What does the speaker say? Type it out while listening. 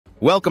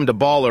Welcome to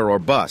Baller or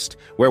Bust,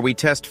 where we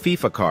test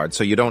FIFA cards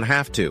so you don't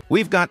have to.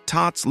 We've got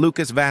TOTS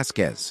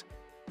Vázquez.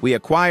 We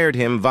acquired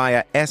him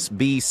via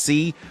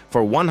SBC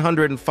for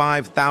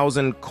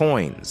 105,000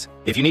 coins.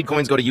 If you need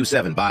coins, go to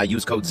U7.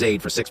 Use code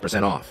ZADE for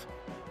 6% off.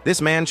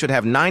 This man should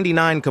have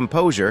 99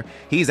 composure.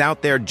 He's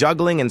out there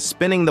juggling and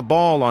spinning the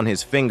ball on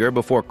his finger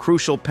before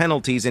crucial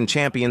penalties in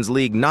Champions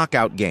League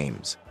knockout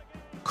games.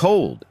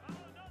 Cold.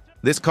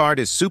 This card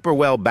is super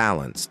well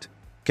balanced.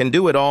 Can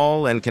do it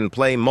all and can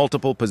play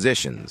multiple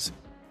positions.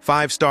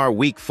 5-star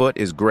weak foot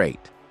is great,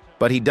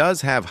 but he does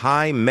have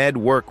high med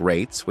work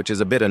rates, which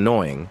is a bit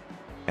annoying,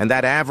 and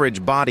that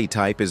average body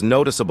type is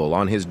noticeable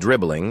on his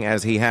dribbling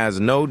as he has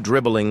no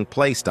dribbling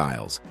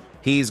playstyles.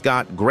 He's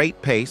got great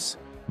pace,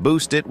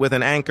 boost it with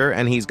an anchor,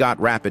 and he's got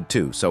rapid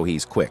too, so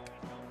he's quick.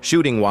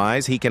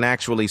 Shooting-wise, he can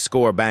actually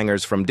score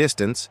bangers from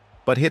distance,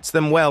 but hits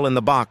them well in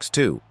the box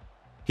too.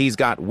 He's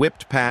got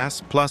whipped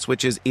pass plus,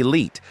 which is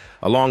elite,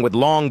 along with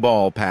long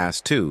ball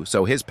pass too,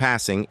 so his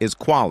passing is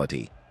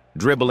quality.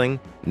 Dribbling,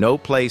 no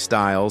play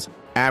styles,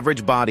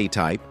 average body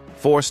type,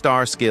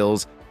 4-star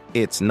skills,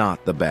 it's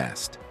not the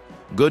best.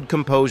 Good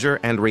composure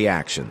and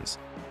reactions.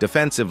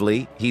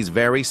 Defensively, he's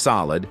very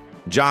solid,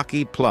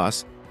 jockey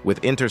plus,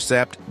 with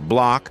intercept,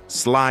 block,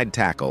 slide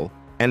tackle,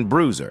 and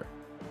bruiser.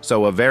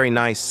 So a very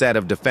nice set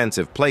of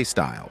defensive play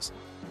styles.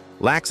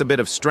 Lacks a bit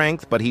of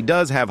strength, but he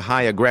does have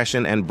high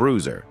aggression and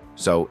bruiser,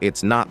 so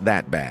it's not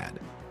that bad.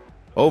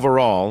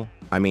 Overall,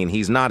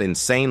 he's not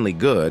insanely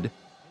good,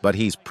 but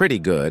he's pretty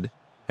good,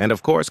 and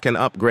of course can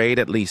upgrade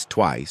at least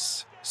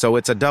twice, so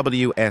it's a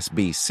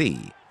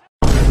WSBC.